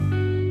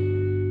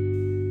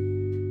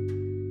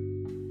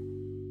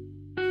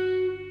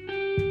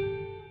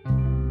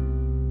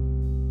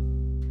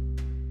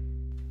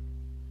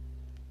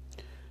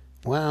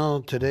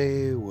Well,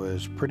 today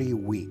was pretty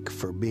weak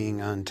for being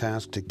on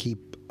task to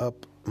keep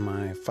up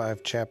my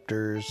 5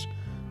 chapters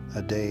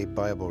a day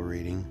Bible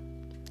reading.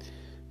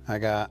 I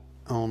got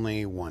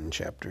only 1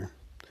 chapter.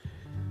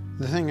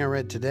 The thing I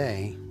read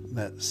today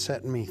that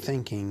set me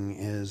thinking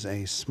is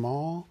a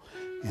small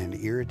and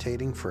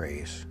irritating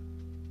phrase.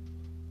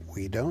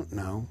 We don't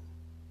know.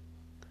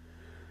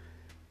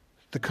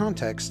 The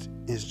context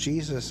is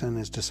Jesus and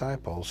his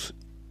disciples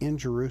in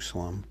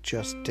Jerusalem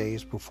just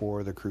days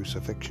before the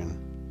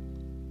crucifixion.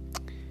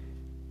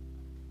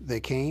 They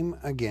came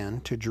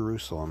again to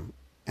Jerusalem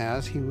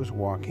as he was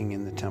walking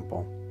in the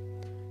temple.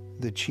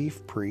 The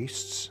chief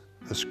priests,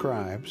 the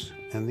scribes,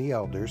 and the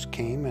elders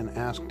came and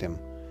asked him,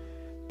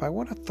 "By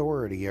what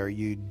authority are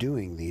you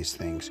doing these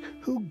things?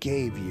 Who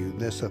gave you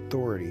this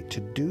authority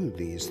to do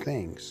these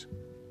things?"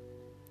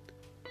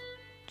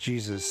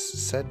 Jesus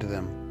said to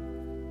them,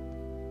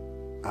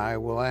 "I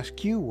will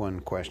ask you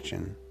one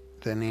question,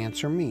 then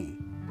answer me,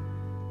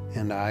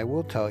 and I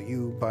will tell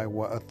you by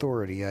what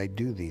authority I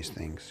do these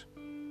things.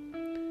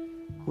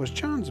 Was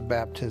John's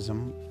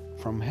baptism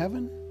from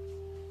heaven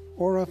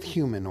or of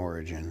human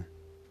origin?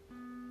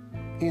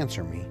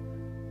 Answer me."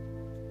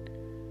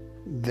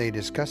 They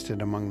discussed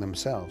it among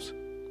themselves.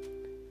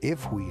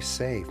 "If we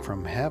say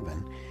from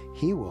heaven,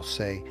 he will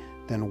say,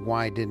 'Then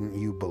why didn't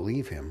you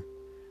believe him?'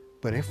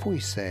 But if we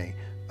say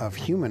of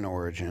human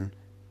origin,"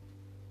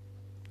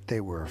 they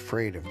were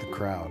afraid of the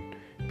crowd,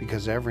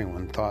 because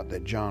everyone thought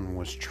that John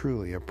was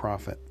truly a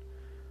prophet.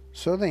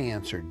 So they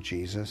answered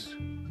Jesus,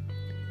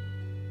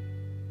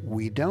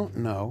 "We don't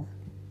know."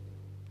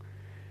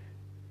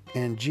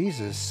 And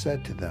Jesus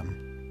said to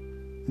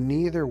them,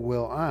 "Neither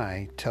will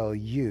I tell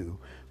you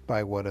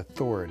by what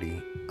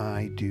authority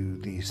I do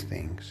these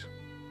things."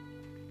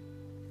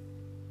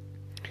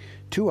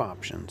 2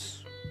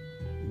 options,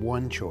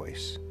 1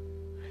 choice.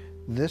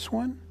 This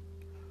one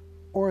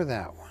or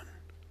that one.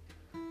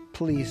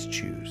 Please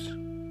choose.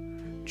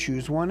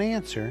 Choose one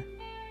answer,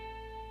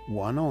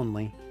 one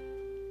only.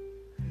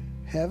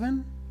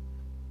 Heaven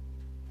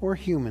or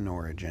human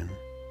origin?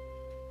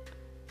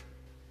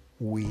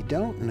 We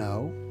don't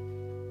know.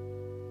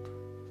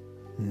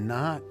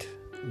 Not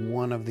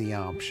one of the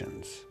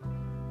options.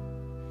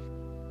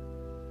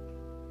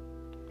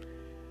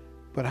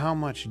 But how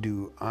much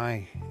do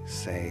I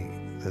say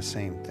the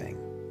same thing?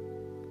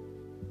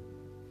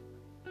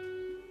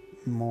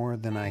 More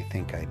than I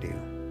think I do.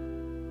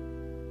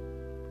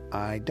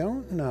 I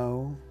don't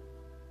know.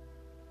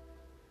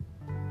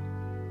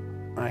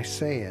 I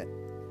say it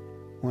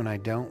when I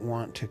don't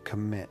want to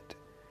commit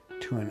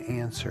to an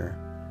answer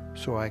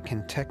so I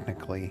can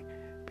technically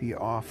be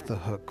off the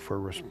hook for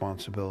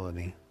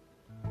responsibility.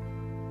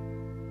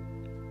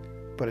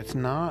 But it's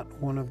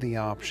not one of the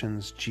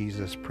options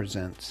Jesus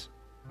presents.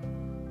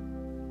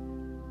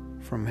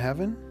 From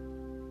heaven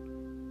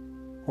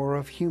or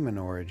of human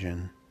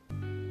origin?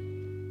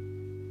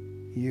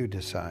 You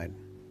decide.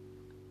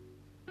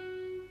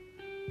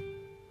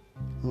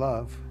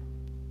 Love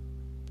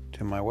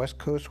to my West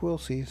Coast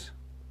Wilsies.